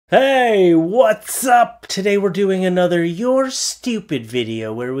Hey, what's up? Today we're doing another You're Stupid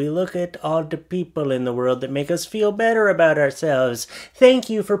video where we look at all the people in the world that make us feel better about ourselves. Thank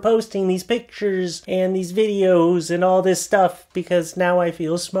you for posting these pictures and these videos and all this stuff because now I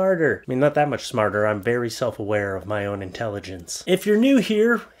feel smarter. I mean, not that much smarter. I'm very self-aware of my own intelligence. If you're new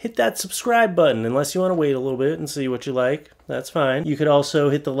here, hit that subscribe button unless you want to wait a little bit and see what you like. That's fine. You could also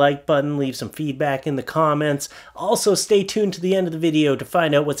hit the like button, leave some feedback in the comments. Also, stay tuned to the end of the video to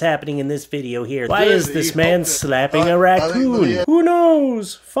find out what's happening in this video here. Why is this man slapping a raccoon? Who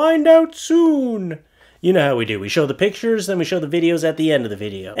knows? Find out soon. You know how we do. We show the pictures, then we show the videos at the end of the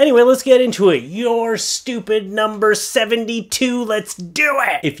video. Anyway, let's get into it. You're Stupid number 72. Let's do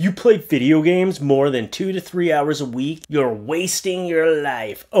it! If you play video games more than 2 to 3 hours a week, you're wasting your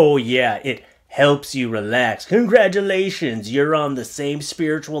life. Oh yeah, it helps you relax. Congratulations, you're on the same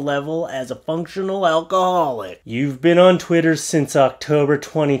spiritual level as a functional alcoholic. You've been on Twitter since October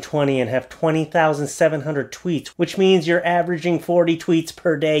 2020 and have 20,700 tweets, which means you're averaging 40 tweets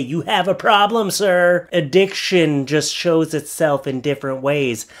per day. You have a problem, sir. Addiction just shows itself in different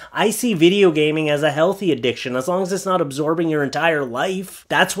ways. I see video gaming as a healthy addiction, as long as it's not absorbing your entire life.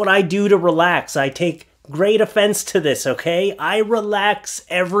 That's what I do to relax. I take great offense to this, okay? I relax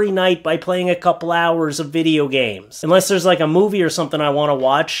every night by playing a couple hours of video games. Unless there's like a movie or something I want to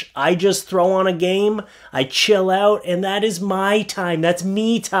watch, I just throw on a game, I chill out, and that is my time. That's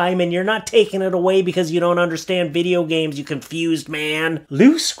me time, and you're not taking it away because you don't understand video games, you confused man.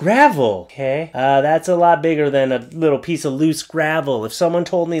 Loose gravel, okay? That's a lot bigger than a little piece of loose gravel. If someone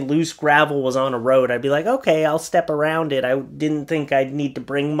told me loose gravel was on a road, I'd be like, okay, I'll step around it. I didn't think I'd need to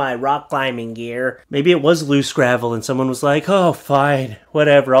bring my rock climbing gear. Maybe it was loose gravel and someone was like, oh fine,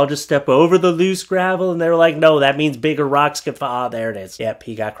 whatever, I'll just step over the loose gravel, and they were like, no, that means bigger rocks could fall. Oh, there it is. Yep,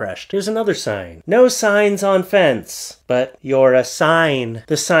 he got crushed. Here's another sign. No signs on fence, but you're a sign.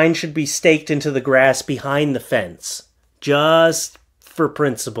 The sign should be staked into the grass behind the fence. Just for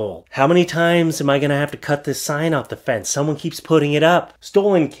principle. How many times am I gonna have to cut this sign off the fence? Someone keeps putting it up.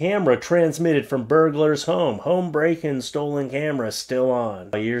 Stolen camera transmitted from burglar's home. Home break-in, stolen camera still on.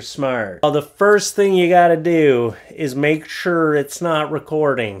 Oh, you're smart. Well, the first thing you gotta do is make sure it's not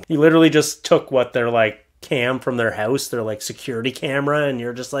recording. You literally just took what they're like cam from their house, their like security camera, and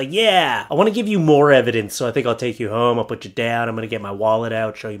you're just like, yeah, I want to give you more evidence, so I think I'll take you home, I'll put you down, I'm gonna get my wallet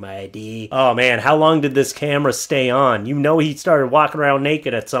out, show you my ID. Oh man, how long did this camera stay on? You know he started walking around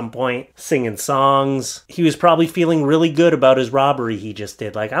naked at some point, singing songs. He was probably feeling really good about his robbery he just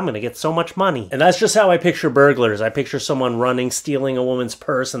did, like, I'm gonna get so much money. And that's just how I picture burglars. I picture someone running, stealing a woman's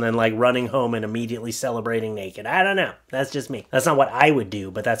purse, and then like running home and immediately celebrating naked. I don't know, that's just me. That's not what I would do,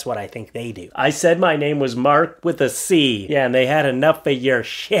 but that's what I think they do. I said my name was Mark with a C. Yeah, and they had enough of your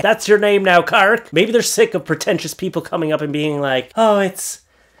shit. That's your name now, Kark. Maybe they're sick of pretentious people coming up and being like, oh, it's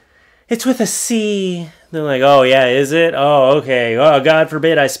with a C. They're like, oh yeah, is it? Oh, okay. Oh, God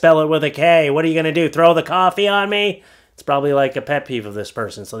forbid I spell it with a K. What are you gonna do, throw the coffee on me? It's probably like a pet peeve of this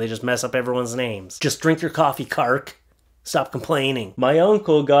person, so they just mess up everyone's names. Just drink your coffee, Kark. Stop complaining. My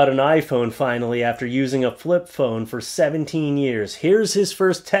uncle got an iPhone finally after using a flip phone for 17 years. Here's his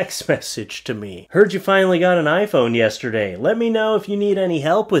first text message to me. Heard you finally got an iPhone yesterday. Let me know if you need any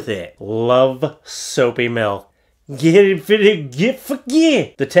help with it. Love soapy milk. Get it for the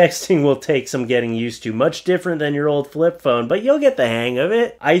The texting will take some getting used to. Much different than your old flip phone, but you'll get the hang of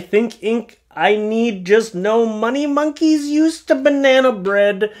it. I think I need just no money monkeys used to banana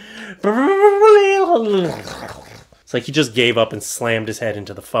bread. It's like he just gave up and slammed his head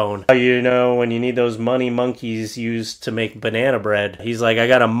into the phone. You know, when you need those money monkeys used to make banana bread, he's like, I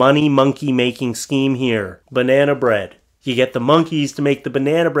got a money monkey making scheme here. Banana bread. You get the monkeys to make the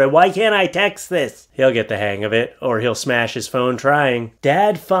banana bread. Why can't I text this? He'll get the hang of it, or he'll smash his phone trying.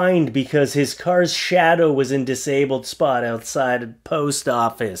 Dad fined because his car's shadow was in disabled spot outside a post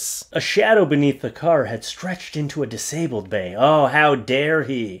office. A shadow beneath the car had stretched into a disabled bay. Oh, how dare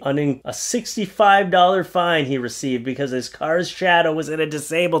he. A $65 fine he received because his car's shadow was in a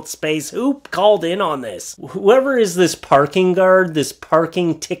disabled space. Who called in on this? Whoever is this parking guard, this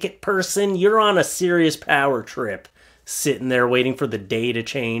parking ticket person, you're on a serious power trip. Sitting there waiting for the day to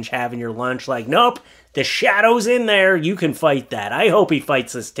change, having your lunch like, nope, the shadow's in there, you can fight that. I hope he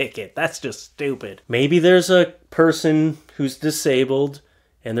fights this ticket. That's just stupid. Maybe there's a person who's disabled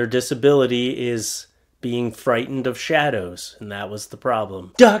and their disability is being frightened of shadows, and that was the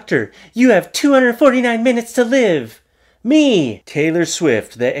problem. Doctor, you have 249 minutes to live. Me! Taylor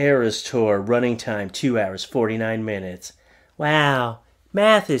Swift, The Eras Tour, running time 2 hours, 49 minutes. Wow.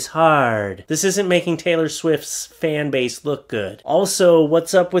 Math is hard. This isn't making Taylor Swift's fan base look good. Also,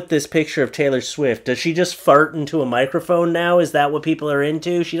 what's up with this picture of Taylor Swift? Does she just fart into a microphone now? Is that what people are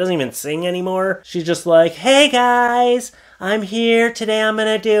into? She doesn't even sing anymore. She's just like, hey guys, I'm here. Today I'm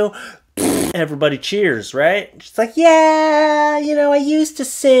gonna do... Everybody cheers, right? She's like, yeah, you know, I used to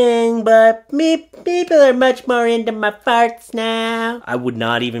sing, but people are much more into my farts now. I would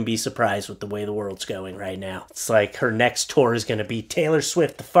not even be surprised with the way the world's going right now. It's like her next tour is going to be Taylor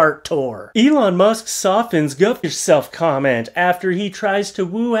Swift, the fart tour. Elon Musk softens "Go yourself" comment after he tries to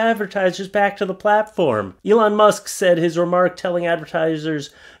woo advertisers back to the platform. Elon Musk said his remark telling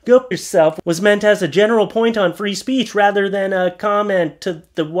advertisers "Go yourself" was meant as a general point on free speech rather than a comment to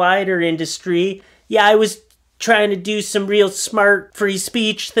the wider industry. Yeah, I was trying to do some real smart free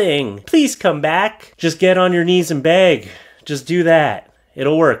speech thing. Please come back. Just get on your knees and beg. Just do that.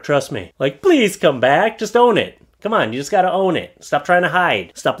 It'll work, trust me. Like, please come back. Just own it. Come on, you just gotta own it. Stop trying to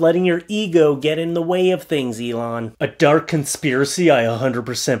hide. Stop letting your ego get in the way of things, Elon. A dark conspiracy I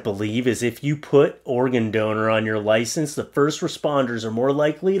 100% believe is if you put organ donor on your license, the first responders are more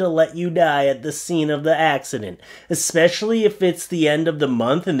likely to let you die at the scene of the accident. Especially if it's the end of the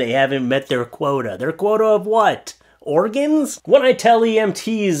month and they haven't met their quota. Their quota of what? Organs? When I tell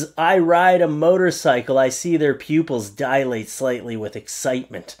EMTs I ride a motorcycle, I see their pupils dilate slightly with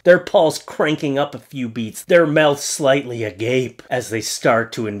excitement, their pulse cranking up a few beats, their mouths slightly agape, as they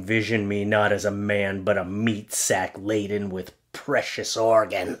start to envision me not as a man, but a meat sack laden with precious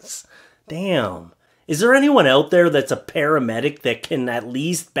organs. Damn. Is there anyone out there that's a paramedic that can at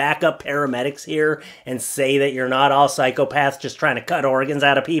least back up paramedics here and say that you're not all psychopaths just trying to cut organs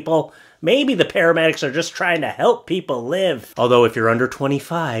out of people? Maybe the paramedics are just trying to help people live. Although if you're under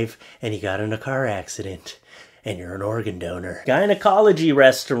 25 and you got in a car accident and you're an organ donor. Gynecology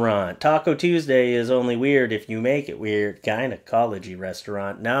restaurant. Taco Tuesday is only weird if you make it weird. Gynecology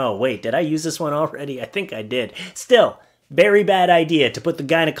restaurant. No, wait, did I use this one already? I think I did. Still, very bad idea to put the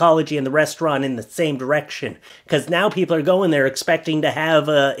gynecology and the restaurant in the same direction. Because now people are going there expecting to have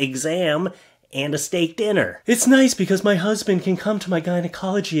an exam and a steak dinner. It's nice because my husband can come to my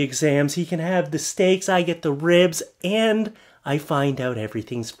gynecology exams. He can have the steaks, I get the ribs, and I find out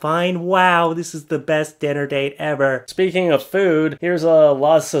everything's fine. Wow, this is the best dinner date ever. Speaking of food, here's a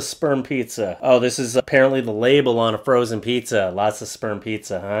lots of sperm pizza. Oh, this is apparently the label on a frozen pizza. Lots of sperm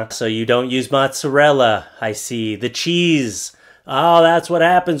pizza, huh? So you don't use mozzarella, I see. The cheese. Oh, that's what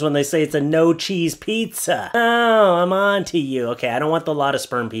happens when they say it's a no-cheese pizza. Oh, I'm on to you. Okay, I don't want the lot of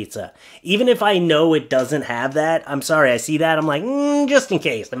sperm pizza. Even if I know it doesn't have that, I'm sorry, I see that, I'm like, just in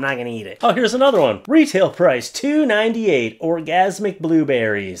case, I'm not gonna eat it. Oh, here's another one. Retail price, $2.98, orgasmic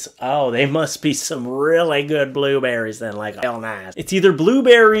blueberries. Oh, they must be some really good blueberries then, like, hell nice. It's either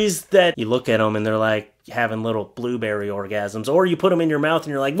blueberries that you look at them and they're like, having little blueberry orgasms, or you put them in your mouth and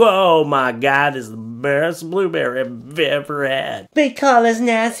you're like, whoa, my God, this is the best blueberry I've ever had. They call us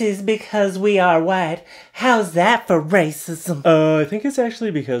Nazis because we are white. How's that for racism? I think it's actually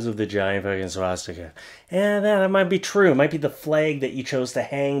because of the giant fucking swastika. Yeah, that might be true. It might be the flag that you chose to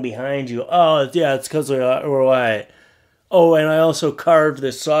hang behind you. Oh, yeah, it's because we're white. Oh, and I also carved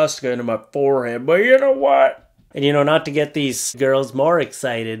this swastika into my forehead, but you know what? And you know, not to get these girls more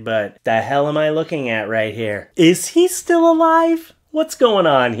excited, but the hell am I looking at right here? Is he still alive? What's going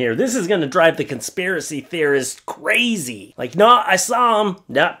on here? This is gonna drive the conspiracy theorist crazy. Like, no, I saw him.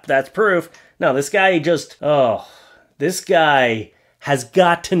 Yep, that's proof. No, this guy just, this guy has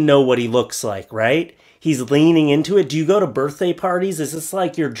got to know what he looks like, right? He's leaning into it. Do you go to birthday parties? Is this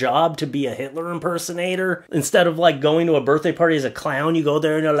like your job to be a Hitler impersonator? Instead of like going to a birthday party as a clown, you go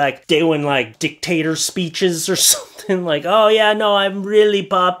there and you're like doing like dictator speeches or something like, oh yeah, no, I'm really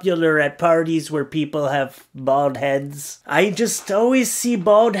popular at parties where people have bald heads. I just always see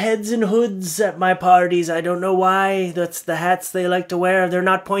bald heads and hoods at my parties. I don't know why. That's the hats they like to wear. They're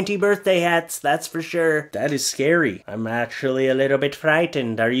not pointy birthday hats, that's for sure. That is scary. I'm actually a little bit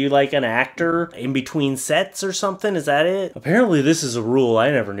frightened. Are you like an actor in between sets or something? Is that it? Apparently this is a rule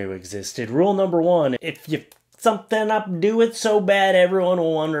I never knew existed. Rule number 1, if you something up, do it so bad everyone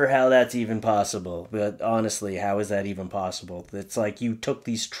will wonder how that's even possible. But honestly, how is that even possible? It's like you took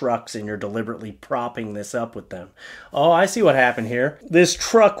these trucks and you're deliberately propping this up with them. Oh, I see what happened here. This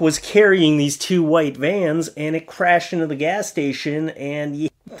truck was carrying these 2 white vans and it crashed into the gas station, and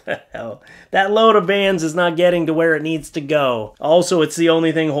what the hell? That load of vans is not getting to where it needs to go. Also, it's the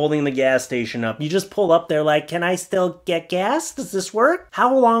only thing holding the gas station up. You just pull up there like, can I still get gas? Does this work?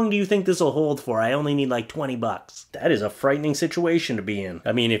 How long do you think this will hold for? I only need like 20 bucks. That is a frightening situation to be in.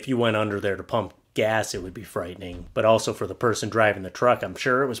 I mean, if you went under there to pump gas, it would be frightening. But also for the person driving the truck, I'm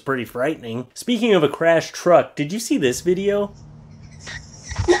sure it was pretty frightening. Speaking of a crashed truck, did you see this video?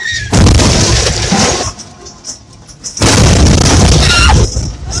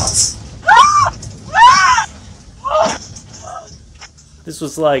 This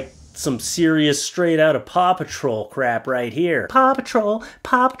was like some serious straight out of Paw Patrol crap right here. Paw Patrol,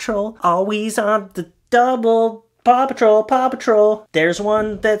 always on the double. Paw Patrol, Paw Patrol. There's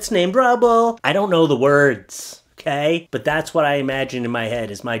one that's named Rubble. I don't know the words, okay? But that's what I imagine in my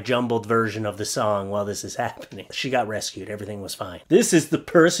head is my jumbled version of the song while this is happening. She got rescued. Everything was fine. This is the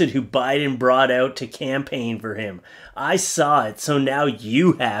person who Biden brought out to campaign for him. I saw it, so now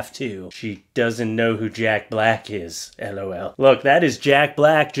you have to. She doesn't know who Jack Black is, LOL. Look, that is Jack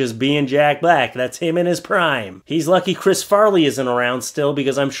Black just being Jack Black. That's him in his prime. He's lucky Chris Farley isn't around still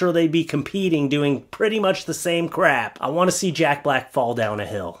because I'm sure they'd be competing doing pretty much the same crap. I want to see Jack Black fall down a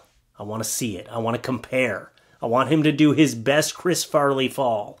hill. I want to see it. I want to compare. I want him to do his best Chris Farley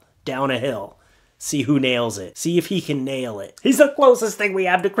fall down a hill. See who nails it. See if he can nail it. He's the closest thing we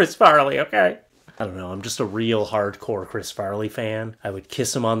have to Chris Farley, okay? I don't know, I'm just a real hardcore Chris Farley fan. I would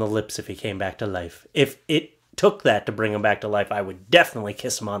kiss him on the lips if he came back to life. If it took that to bring him back to life, I would definitely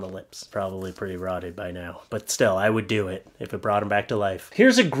kiss him on the lips. Probably pretty rotted by now, but still, I would do it if it brought him back to life.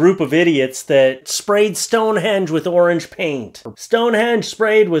 Here's a group of idiots that sprayed Stonehenge with orange paint. Stonehenge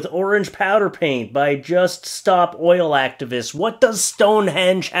sprayed with orange powder paint by Just Stop Oil activists. What does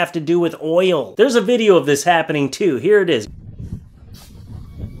Stonehenge have to do with oil? There's a video of this happening too. Here it is.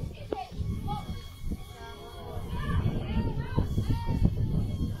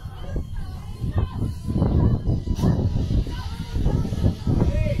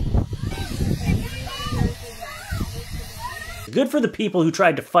 Good for the people who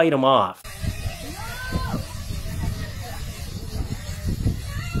tried to fight him off.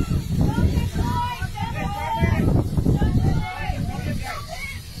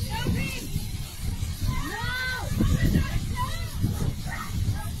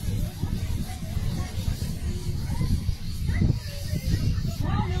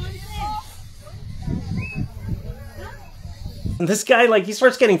 And this guy, like, he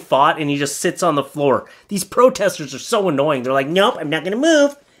starts getting fought and he just sits on the floor. These protesters are so annoying. They're like, nope, I'm not gonna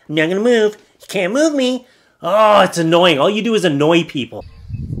move. I'm not gonna move. You can't move me. Oh, it's annoying. All you do is annoy people.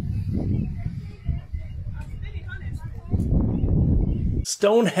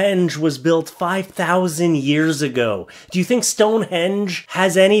 Stonehenge was built 5,000 years ago. Do you think Stonehenge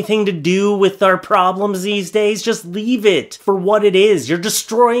has anything to do with our problems these days? Just leave it for what it is. You're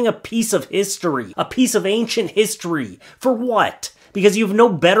destroying a piece of history, a piece of ancient history. For what? Because you have no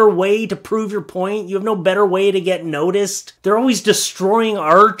better way to prove your point? You have no better way to get noticed? They're always destroying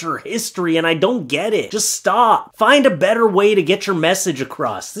art or history, and I don't get it. Just stop. Find a better way to get your message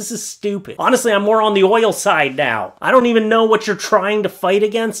across. This is stupid. Honestly, I'm more on the oil side now. I don't even know what you're trying to fight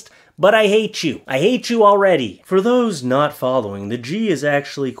against, but I hate you. I hate you already. For those not following, the G is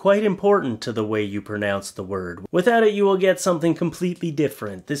actually quite important to the way you pronounce the word. Without it, you will get something completely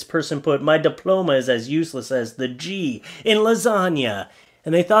different. This person put, my diploma is as useless as the G in lasagna.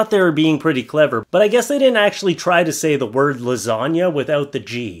 And they thought they were being pretty clever, but I guess they didn't actually try to say the word lasagna without the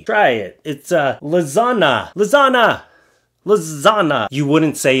G. Try it. It's lasagna. Lasagna. Lasagna. You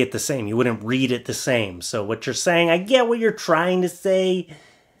wouldn't say it the same. You wouldn't read it the same. So what you're saying, I get what you're trying to say,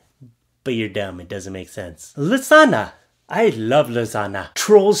 but you're dumb. It doesn't make sense. Lasagna. I love lasagna.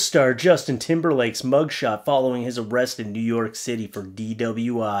 Trolls star Justin Timberlake's mugshot following his arrest in New York City for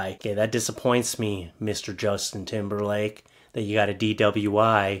DWI. Okay, that disappoints me, Mr. Justin Timberlake, that you got a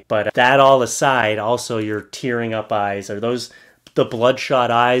DWI. But that all aside, also your tearing up eyes. Are those the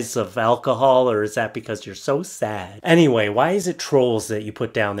bloodshot eyes of alcohol, or is that because you're so sad? Anyway, why is it trolls that you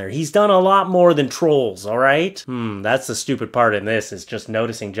put down there? He's done a lot more than trolls, alright? That's the stupid part in this, is just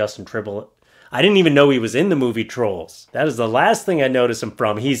noticing Justin Timberlake. I didn't even know he was in the movie Trolls. That is the last thing I noticed him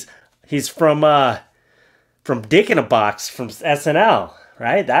from. He's from Dick in a Box from SNL.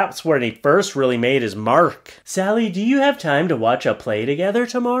 Right? That's where he first really made his mark. Sally, do you have time to watch a play together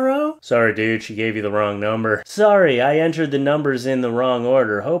tomorrow? Sorry, dude, she gave you the wrong number. Sorry, I entered the numbers in the wrong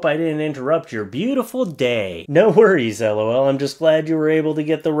order. Hope I didn't interrupt your beautiful day. No worries, LOL. I'm just glad you were able to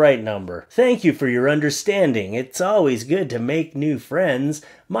get the right number. Thank you for your understanding. It's always good to make new friends.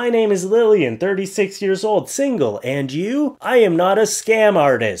 My name is Lillian, 36 years old, single. And you? I am not a scam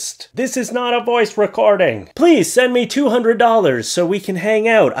artist. This is not a voice recording. Please send me $200 so we can hang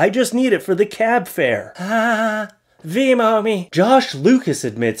out. I just need it for the cab fare. Venmo me. Josh Lucas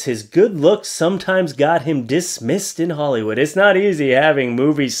admits his good looks sometimes got him dismissed in Hollywood. It's not easy having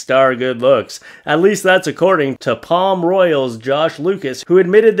movie star good looks. At least that's according to Palm Royal's Josh Lucas, who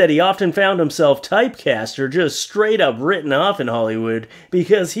admitted that he often found himself typecast or just straight up written off in Hollywood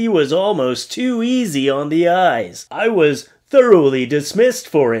because he was almost too easy on the eyes. I was thoroughly dismissed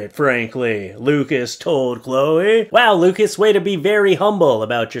for it, frankly, Lucas told Chloe. Wow, Lucas, way to be very humble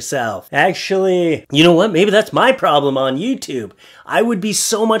about yourself. Actually, you know what? Maybe that's my problem on YouTube. I would be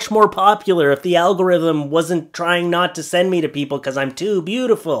so much more popular if the algorithm wasn't trying not to send me to people because I'm too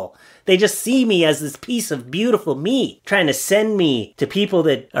beautiful. They just see me as this piece of beautiful meat, trying to send me to people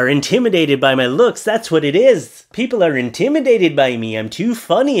that are intimidated by my looks. That's what it is. People are intimidated by me. I'm too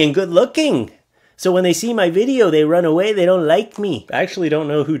funny and good looking. So when they see my video, they run away. They don't like me. I actually don't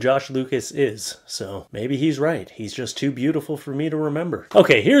know who Josh Lucas is, so maybe he's right. He's just too beautiful for me to remember.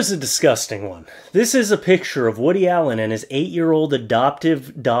 Okay, here's a disgusting one. This is a picture of Woody Allen and his 8-year-old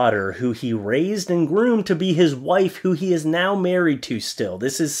adoptive daughter who he raised and groomed to be his wife, who he is now married to still.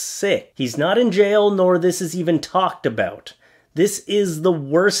 This is sick. He's not in jail, nor this is even talked about. This is the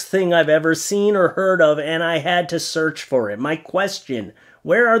worst thing I've ever seen or heard of, and I had to search for it. My question: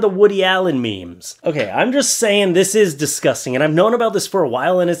 where are the Woody Allen memes? Okay, I'm just saying this is disgusting, and I've known about this for a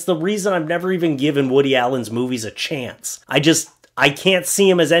while, and it's the reason I've never even given Woody Allen's movies a chance. I can't see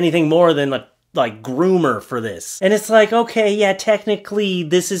him as anything more than a groomer for this. And it's like, okay, yeah, technically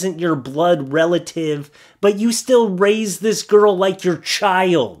this isn't your blood relative, but you still raised this girl like your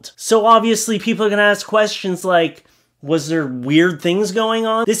child. So obviously people are gonna ask questions like, was there weird things going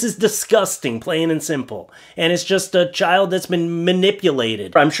on? This is disgusting, plain and simple. And it's just a child that's been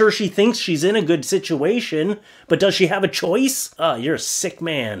manipulated. I'm sure she thinks she's in a good situation, but does she have a choice? Oh, you're a sick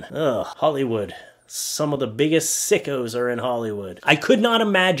man. Ugh, Hollywood. Some of the biggest sickos are in Hollywood. I could not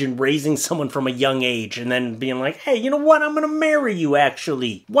imagine raising someone from a young age and then being like, hey, you know what? I'm gonna marry you,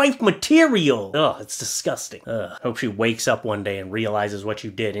 actually. Wife material. Ugh, it's disgusting. Ugh. Hope she wakes up one day and realizes what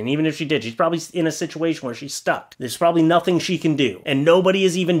you did. And even if she did, she's probably in a situation where she's stuck. There's probably nothing she can do. And nobody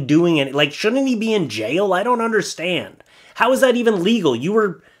is even doing it. Like, shouldn't he be in jail? I don't understand. How is that even legal? You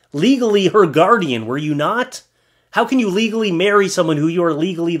were legally her guardian, were you not? How can you legally marry someone who you are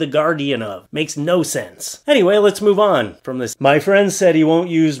legally the guardian of? Makes no sense. Anyway, let's move on from this. My friend said he won't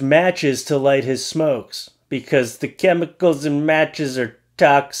use matches to light his smokes because the chemicals in matches are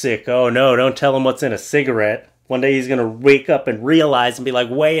toxic. Oh no, don't tell him what's in a cigarette. One day he's gonna wake up and realize and be like,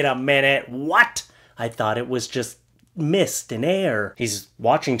 wait a minute, what? I thought it was just mist and air. He's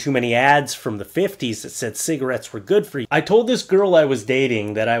watching too many ads from the 50s that said cigarettes were good for you. I told this girl I was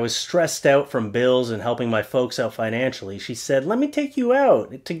dating that I was stressed out from bills and helping my folks out financially. She said, let me take you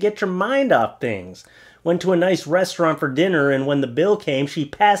out to get your mind off things. Went to a nice restaurant for dinner, and when the bill came, she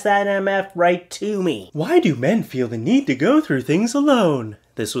passed that MF right to me. Why do men feel the need to go through things alone?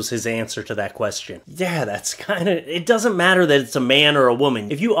 This was his answer to that question. Yeah, that's kind of... It doesn't matter that it's a man or a woman.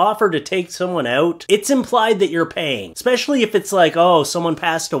 If you offer to take someone out, it's implied that you're paying. Especially if it's like, oh, someone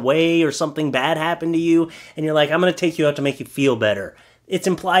passed away or something bad happened to you, and you're like, I'm gonna take you out to make you feel better. It's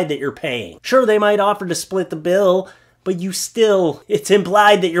implied that you're paying. Sure, they might offer to split the bill, but you still, it's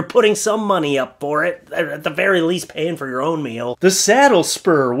implied that you're putting some money up for it, at the very least paying for your own meal. The saddle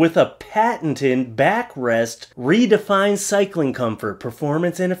spur with a patented backrest redefines cycling comfort,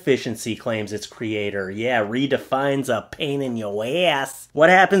 performance, and efficiency, claims its creator. Yeah, redefines a pain in your ass.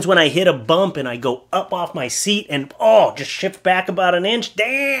 What happens when I hit a bump and I go up off my seat and, oh, just shift back about an inch?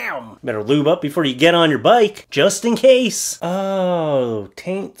 Damn! Better lube up before you get on your bike, just in case. Oh,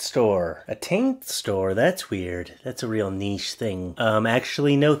 taint store. A taint store, that's weird. That's a real niche thing.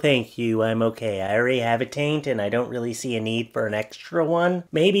 Actually, no thank you. I'm okay. I already have a taint and I don't really see a need for an extra one.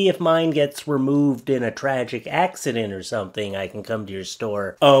 Maybe if mine gets removed in a tragic accident or something, I can come to your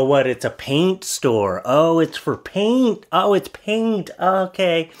store. Oh, what? It's a paint store. Oh, it's for paint. Oh, it's paint.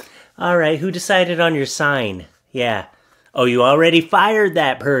 Okay. All right. Who decided on your sign? Yeah. Oh, you already fired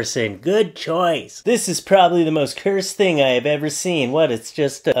that person. Good choice. This is probably the most cursed thing I have ever seen. What, it's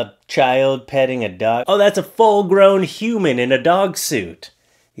just a child petting a dog? Oh, that's a full-grown human in a dog suit.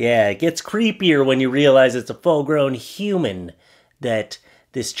 Yeah, it gets creepier when you realize it's a full-grown human that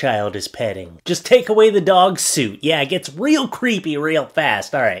this child is petting. Just take away the dog suit. Yeah, it gets real creepy real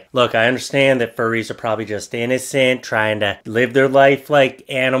fast. All right. Look, I understand that furries are probably just innocent, trying to live their life like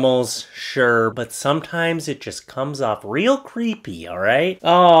animals, sure, but sometimes it just comes off real creepy, all right?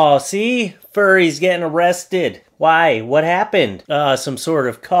 Oh, see? Furries getting arrested. Why? What happened? Some sort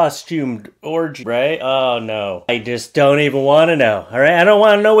of costumed orgy, right? Oh, no. I just don't even want to know, all right? I don't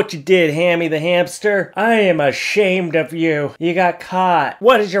want to know what you did, Hammy the hamster. I am ashamed of you. You got caught.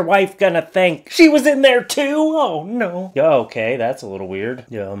 What is your wife gonna think? She was in there too? Oh, no. Okay, that's a little weird.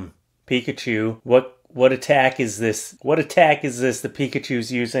 Pikachu, what attack is this? What attack is this the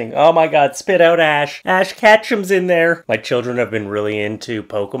Pikachu's using? Oh my god, spit out Ash. Ash Ketchum's in there. My children have been really into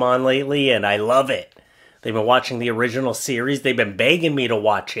Pokemon lately, and I love it. They've been watching the original series. They've been begging me to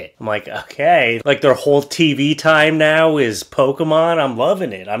watch it. I'm like, okay. Like their whole TV time now is Pokemon. I'm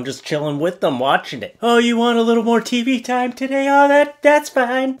loving it. I'm just chilling with them watching it. Oh, you want a little more TV time today? Oh, that's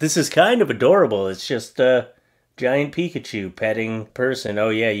fine. This is kind of adorable. It's just giant Pikachu petting person. Oh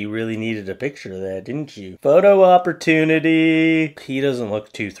yeah, you really needed a picture of that, didn't you? Photo opportunity. He doesn't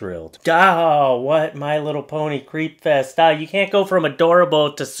look too thrilled. Oh, what? My Little Pony Creep Fest. Oh, you can't go from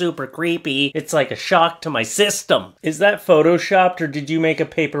adorable to super creepy. It's like a shock to my system. Is that photoshopped or did you make a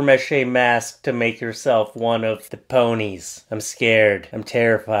paper mache mask to make yourself one of the ponies? I'm scared. I'm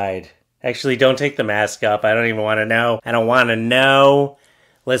terrified. Actually, don't take the mask up. I don't even want to know. I don't want to know.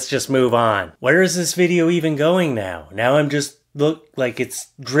 Let's just move on. Where is this video even going now? Now I'm just look like it's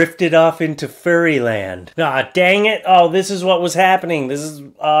drifted off into furryland. Ah, dang it. Oh, this is what was happening. This is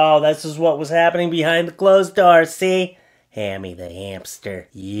what was happening behind the closed door. See? Hammy the hamster.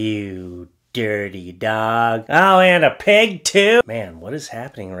 You dirty dog. Oh, and a pig too? Man, what is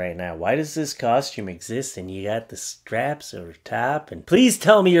happening right now? Why does this costume exist and you got the straps over top? And please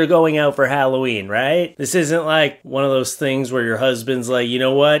tell me you're going out for Halloween, right? This isn't like one of those things where your husband's like, you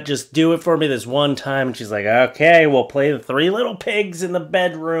know what? Just do it for me this one time. And she's like, okay, we'll play the Three Little Pigs in the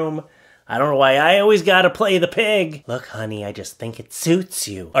bedroom. I don't know why I always gotta play the pig. Look, honey, I just think it suits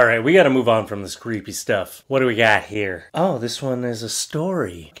you. All right, we gotta move on from this creepy stuff. What do we got here? Oh, this one is a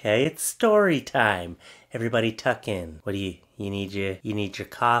story. Okay, it's story time. Everybody tuck in. What do you need your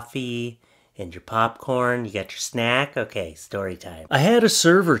coffee and your popcorn? You got your snack? Okay, story time. I had a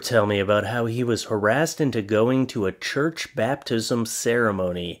server tell me about how he was harassed into going to a church baptism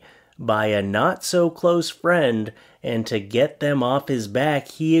ceremony by a not-so-close friend, and to get them off his back,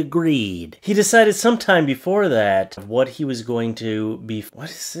 he agreed. He decided sometime before that what he was going to be... What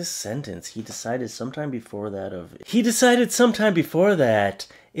is this sentence? He decided sometime before that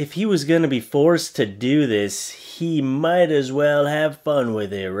if he was going to be forced to do this, he might as well have fun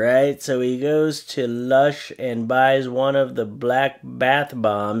with it, right? So he goes to Lush and buys one of the black bath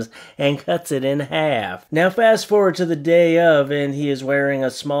bombs and cuts it in half. Now fast forward to the day of, and he is wearing a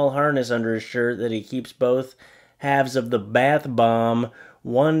small harness under his shirt that he keeps both halves of the bath bomb,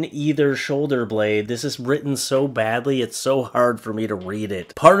 one either shoulder blade. This is written so badly, it's so hard for me to read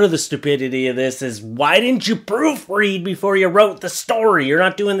it. Part of the stupidity of this is, why didn't you proofread before you wrote the story? You're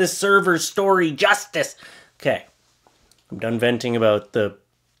not doing this server's story justice. Okay, I'm done venting about the...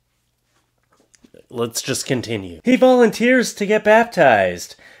 Let's just continue. He volunteers to get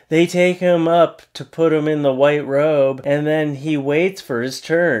baptized. They take him up to put him in the white robe, and then he waits for his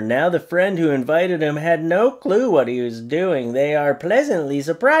turn. Now the friend who invited him had no clue what he was doing. They are pleasantly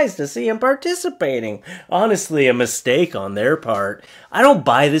surprised to see him participating. Honestly, a mistake on their part. I don't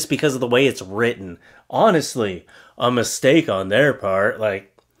buy this because of the way it's written. Honestly, a mistake on their part. Like,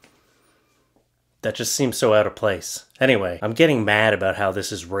 that just seems so out of place. Anyway, I'm getting mad about how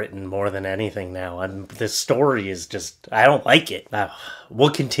this is written more than anything now. This story is just... I don't like it.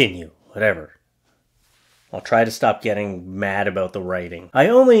 We'll continue. Whatever. I'll try to stop getting mad about the writing. I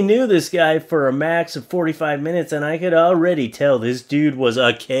only knew this guy for a max of 45 minutes, and I could already tell this dude was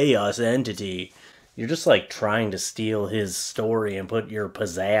a chaos entity. You're just like trying to steal his story and put your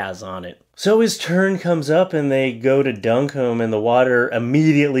pizzazz on it. So his turn comes up and they go to dunk him, and the water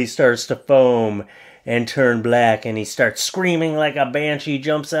immediately starts to foam and turn black, and he starts screaming like a banshee,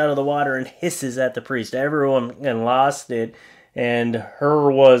 jumps out of the water and hisses at the priest. Everyone lost it, and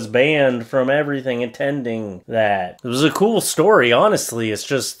her was banned from everything attending that. It was a cool story, honestly. It's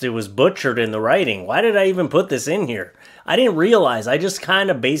just, it was butchered in the writing. Why did I even put this in here? I didn't realize. I just kind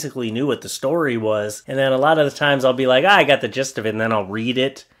of basically knew what the story was, and then a lot of the times I'll be like, I got the gist of it, and then I'll read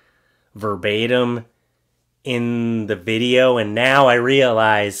it verbatim in the video, and now I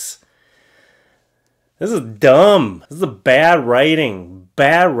realize this is dumb. This is bad writing.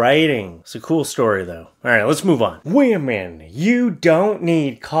 Bad writing. It's a cool story, though. All right, let's move on. Women, you don't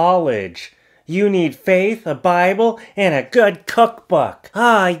need college. You need faith, a Bible, and a good cookbook.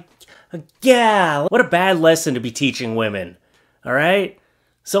 Yeah. What a bad lesson to be teaching women. All right?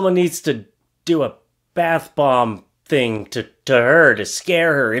 Someone needs to do a bath bomb thing to her to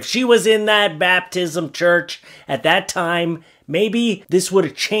scare her. If she was in that baptism church at that time, maybe this would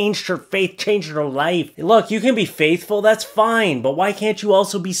have changed her faith, changed her life. Look, you can be faithful, that's fine, but why can't you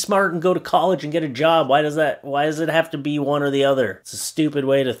also be smart and go to college and get a job? Why does it have to be one or the other? It's a stupid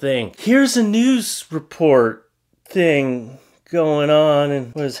way to think. Here's a news report thing going on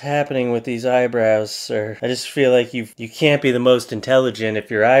and what is happening with these eyebrows, sir. I just feel like you can't be the most intelligent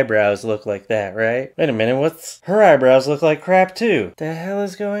if your eyebrows look like that, right? Wait a minute, her eyebrows look like crap too. What the hell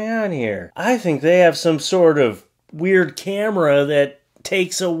is going on here? I think they have some sort of weird camera that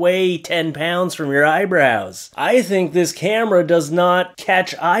takes away 10 pounds from your eyebrows. I think this camera does not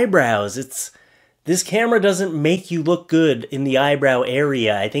catch eyebrows. This camera doesn't make you look good in the eyebrow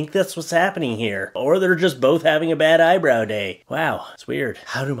area. I think that's what's happening here. Or they're just both having a bad eyebrow day. Wow, it's weird.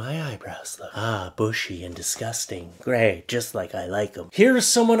 How do my eyebrows look? Ah, bushy and disgusting. Great, just like I like them. Here's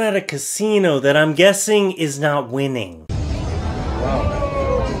someone at a casino that I'm guessing is not winning. Wow.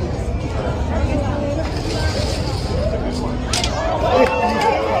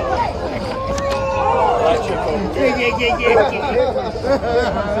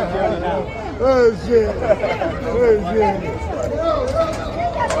 Oh shit! Oh shit!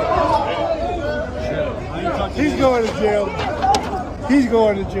 He's going to jail. He's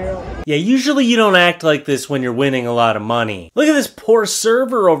going to jail. Yeah, usually you don't act like this when you're winning a lot of money. Look at this poor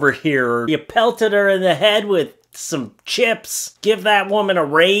server over here. You pelted her in the head with some chips. Give that woman a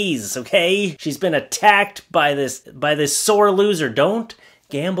raise, okay? She's been attacked by this sore loser. Don't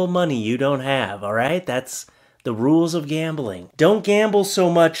gamble money you don't have, all right? That's the rules of gambling. Don't gamble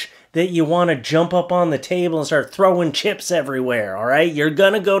so much that you want to jump up on the table and start throwing chips everywhere, all right? You're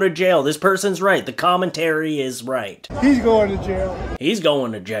gonna go to jail. This person's right. The commentary is right. He's going to jail. He's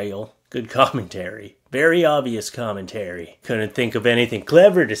going to jail. Good commentary. Very obvious commentary. Couldn't think of anything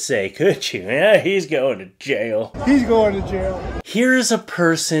clever to say, could you? Yeah, he's going to jail. He's going to jail. Here's a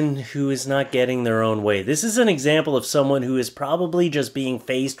person who is not getting their own way. This is an example of someone who is probably just being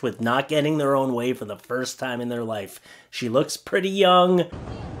faced with not getting their own way for the first time in their life. She looks pretty young.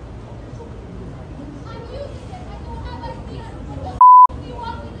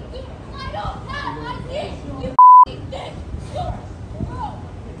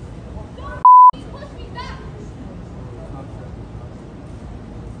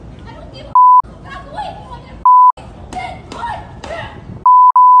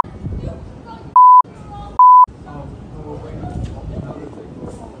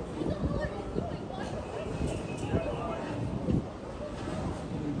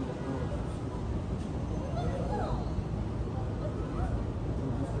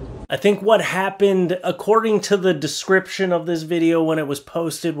 I think what happened, according to the description of this video when it was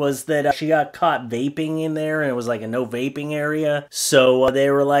posted, was that she got caught vaping in there and it was like a no vaping area. So they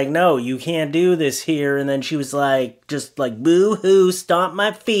were like, no, you can't do this here. And then she was like, just like, boo-hoo, stomp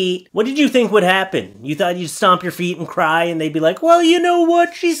my feet. What did you think would happen? You thought you'd stomp your feet and cry and they'd be like, well, you know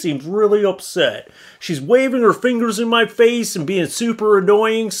what? She seems really upset. She's waving her fingers in my face and being super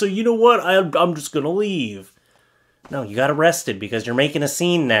annoying. So you know what? I'm just gonna leave. No, you got arrested because you're making a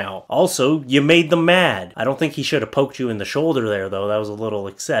scene now. Also, you made them mad. I don't think he should have poked you in the shoulder there, though. That was a little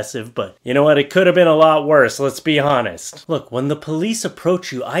excessive, but you know what? It could have been a lot worse, let's be honest. Look, when the police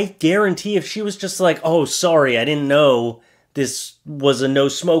approach you, I guarantee if she was just like, oh, sorry, I didn't know this was a no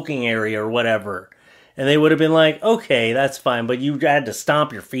smoking area or whatever, and they would have been like, okay, that's fine, but you had to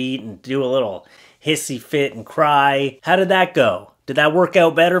stomp your feet and do a little hissy fit and cry. How did that go? Did that work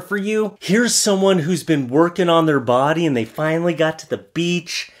out better for you? Here's someone who's been working on their body and they finally got to the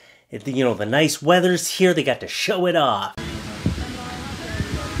beach. You know, the nice weather's here. They got to show it off.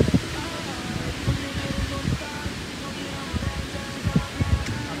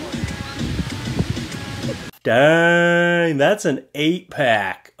 Dang, that's an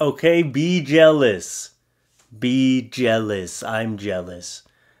 8-pack. Okay, be jealous. Be jealous. I'm jealous.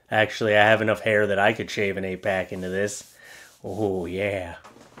 Actually, I have enough hair that I could shave an 8-pack into this. Oh, yeah.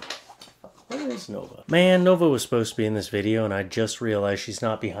 Where is Nova? Man, Nova was supposed to be in this video, and I just realized she's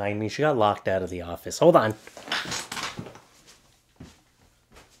not behind me. She got locked out of the office. Hold on.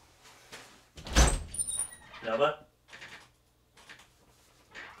 Nova?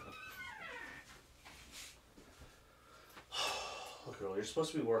 Look, girl, you're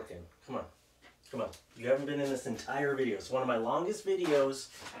supposed to be working. Come on. Come on. You haven't been in this entire video. It's one of my longest videos,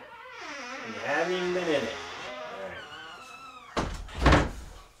 and you haven't even been in it.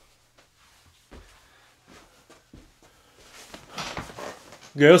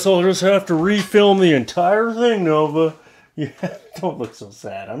 Guess I'll just have to refilm the entire thing, Nova. Yeah, don't look so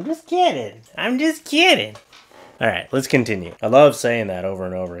sad. I'm just kidding. I'm just kidding. Alright, let's continue. I love saying that over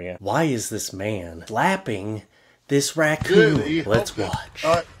and over again. Why is this man slapping this raccoon? Dude, let's watch.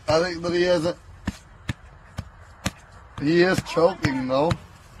 I think that he isn't. He is choking, though.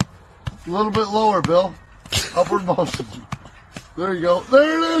 A little bit lower, Bill. Upward motion. There you go.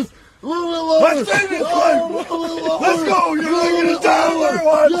 There it is. A little bit lower. Let's take it. Let's go. You're not going to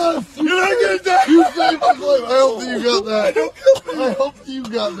die. Yes. You're not going to die. You saved my life. I hope that you got that. I hope that you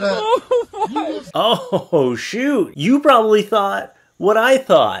got that. Oh, shoot. You probably thought what I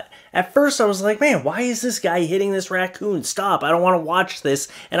thought. At first I was like, man, why is this guy hitting this raccoon? Stop, I don't want to watch this.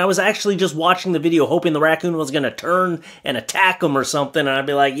 And I was actually just watching the video hoping the raccoon was going to turn and attack him or something. And I'd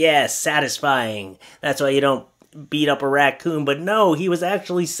be like, yes, satisfying. That's why you don't beat up a raccoon. But no, he was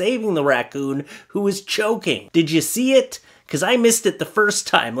actually saving the raccoon who was choking. Did you see it? Because I missed it the first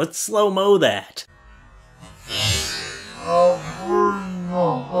time. Let's slow-mo that.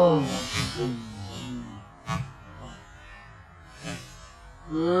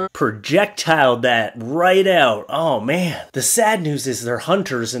 Projectiled that right out. Oh man. The sad news is they're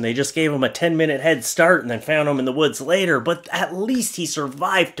hunters and they just gave him a 10-minute head start and then found him in the woods later, but at least he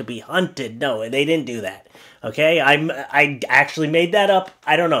survived to be hunted. No, they didn't do that. Okay, I actually made that up.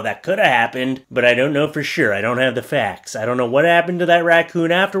 I don't know, that could have happened, but I don't know for sure. I don't have the facts. I don't know what happened to that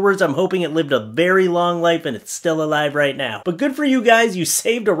raccoon afterwards. I'm hoping it lived a very long life and it's still alive right now. But good for you guys, you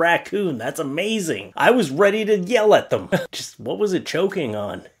saved a raccoon. That's amazing. I was ready to yell at them. Just, what was it choking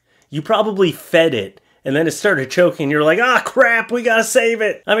on? You probably fed it. And then it started choking. You're like, ah, crap, we gotta save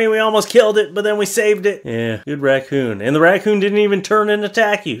it. I mean, we almost killed it, but then we saved it. Yeah, good raccoon. And the raccoon didn't even turn and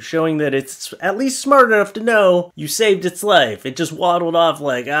attack you, showing that it's at least smart enough to know you saved its life. It just waddled off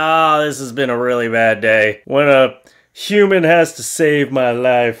like, ah, this has been a really bad day. When a human has to save my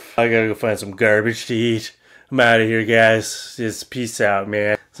life, I gotta go find some garbage to eat. I'm out of here, guys. Just peace out,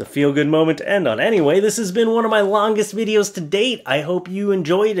 man. It's a feel-good moment to end on. Anyway, this has been one of my longest videos to date. I hope you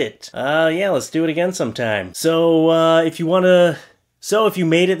enjoyed it. Yeah, let's do it again sometime. So, if you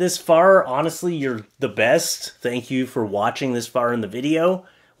made it this far, honestly, you're the best. Thank you for watching this far in the video.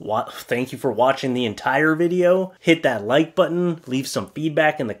 Thank you for watching the entire video. Hit that like button, leave some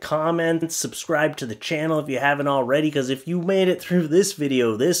feedback in the comments, subscribe to the channel if you haven't already, because if you made it through this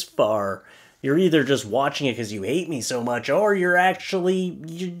video this far, you're either just watching it because you hate me so much, or you're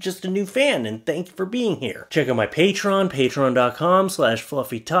just a new fan, and thank you for being here. Check out my Patreon,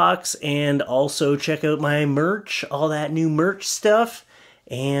 patreon.com/FluffeeTalks, and also check out my merch, all that new merch stuff,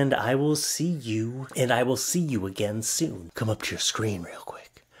 and I will see you again soon. Come up to your screen real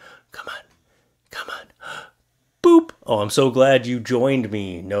quick. Come on. Come on. Boop! Oh, I'm so glad you joined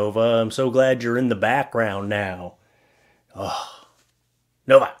me, Nova. I'm so glad you're in the background now. Oh.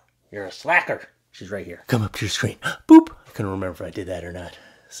 Nova! You're a slacker. She's right here. Come up to your screen. Boop. I couldn't remember if I did that or not.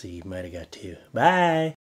 So you might have got to. Bye.